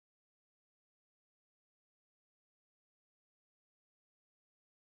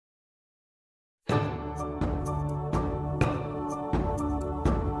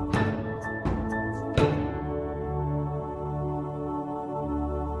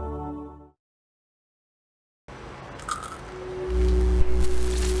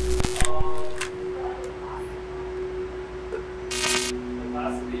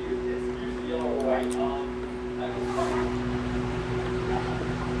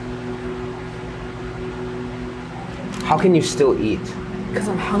How can you still eat? Because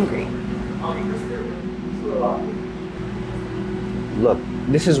I'm hungry. Look,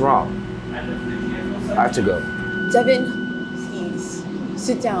 this is wrong. I have to go. Devin, please,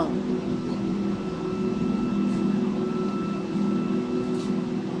 sit down.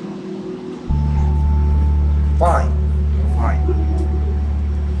 Fine. Fine.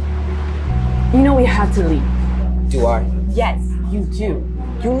 You know we have to leave. Do I? Yes, you do.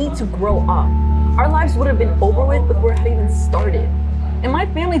 You need to grow up. Our lives would have been over with before it had even started. And my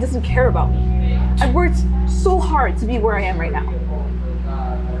family doesn't care about me. I've worked so hard to be where I am right now.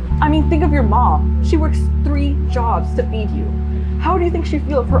 I mean, think of your mom. She works 3 jobs to feed you. How do you think she'd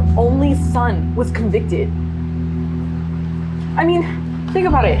feel if her only son was convicted? I mean, think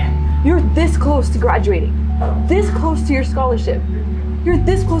about it. You're this close to graduating, this close to your scholarship. You're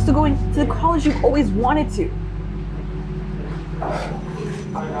this close to going to the college you've always wanted to.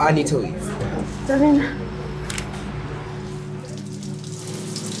 I need to leave. Devin.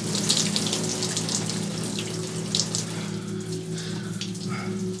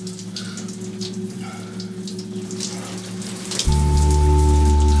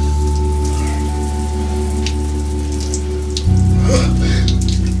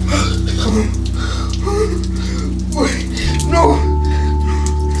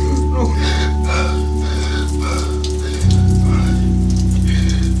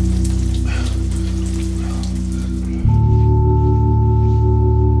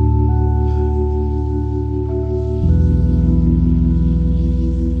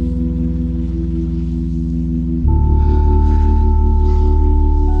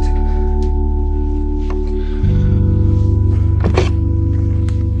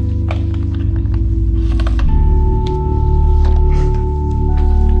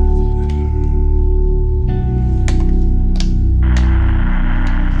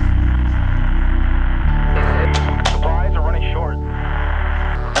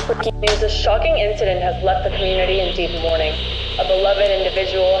 A shocking incident has left the community in deep mourning. A beloved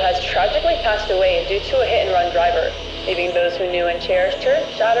individual has tragically passed away due to a hit-and-run driver, leaving those who knew and cherished her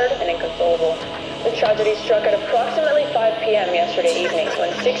shattered and inconsolable. The tragedy struck at approximately 5 p.m. yesterday evening when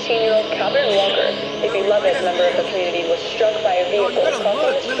 16-year-old Catherine Walker, a beloved member of the community, was struck by a vehicle crossing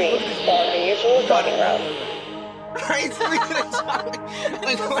the street while on her usual jogging route. Right?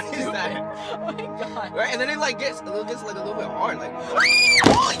 Like, what is that? Oh my god. Right? And then it like gets a little bit hard. Like,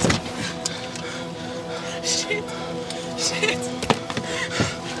 shit. Shit.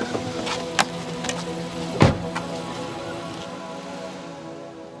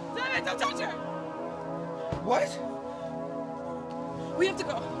 Damn it, don't touch her. what? We have to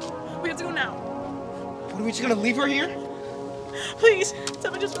go. We have to go now. What, are we just gonna leave her here? Please,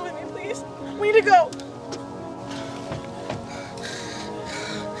 someone just go with me, please. We need to go.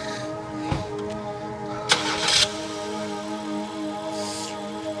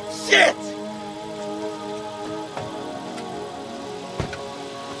 Shit!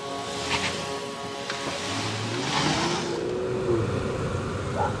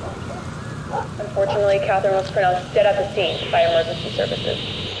 Unfortunately, Catherine was pronounced dead at the scene by emergency services.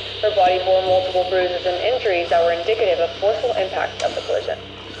 Her body bore multiple bruises and injuries that were indicative of forceful impact of the collision.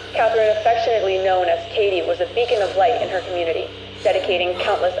 Catherine, affectionately known as Katie, was a beacon of light in her community, dedicating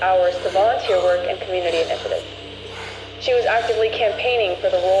countless hours to volunteer work and community initiatives. She was actively campaigning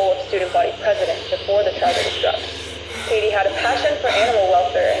for the role of student body president before the tragedy struck. Katie had a passion for animal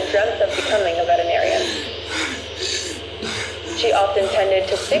welfare and dreamt of becoming a veterinarian. She often tended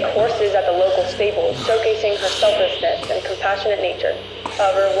to sick horses at the local stables, showcasing her selflessness and compassionate nature.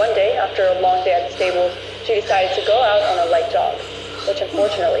 However, one day, after a long day at the stables, she decided to go out on a light jog, which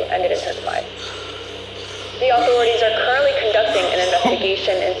unfortunately ended in her demise. The authorities are currently conducting an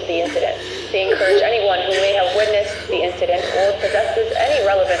investigation into the incident. They encourage anyone who may have witnessed the incident or possesses any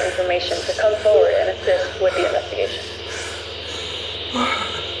relevant information to come forward and assist with the investigation.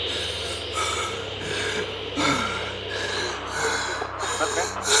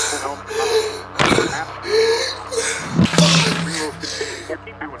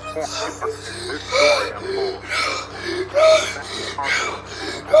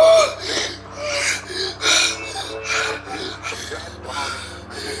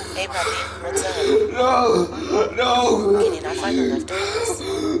 Hey, puppy, what's up? No! Can you not find the leftovers?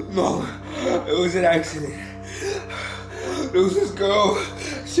 No, it was an accident. There was this girl,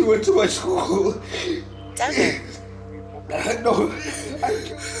 she went to my school. Devin. No,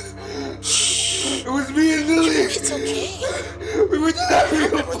 it was me and Lily. It's okay. We went to that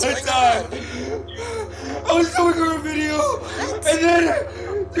video one time. I was showing her a video, and then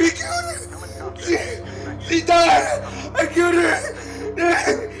she died. I killed her.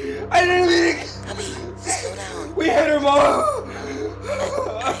 I didn't think. Puppy, slow down. We hit her, Mom.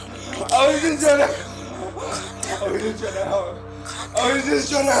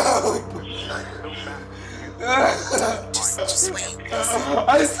 just trying to help. Just wait.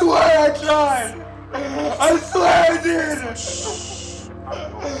 I swear I tried. I swear I did.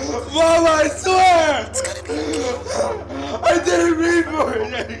 Mama, I swear. It's gonna be okay. I didn't mean for it.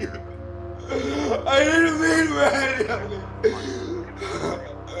 I didn't mean for it.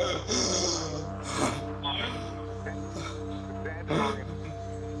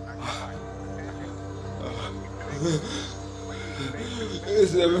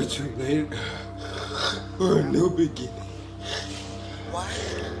 It's never too late for a new beginning. What?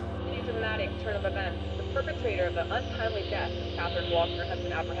 In a dramatic turn of events, the perpetrator of the untimely death of Catherine Walker has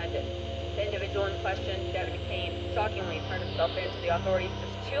been apprehended. The individual in question, Devin Kane, shockingly turned himself in to the authorities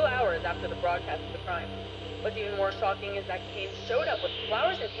just 2 hours after the broadcast of the crime. What's even more shocking is that Kane showed up with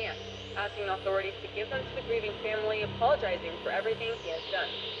flowers in hand, asking authorities to give them to the grieving family, apologizing for everything he has done.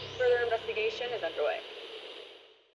 Further investigation is underway.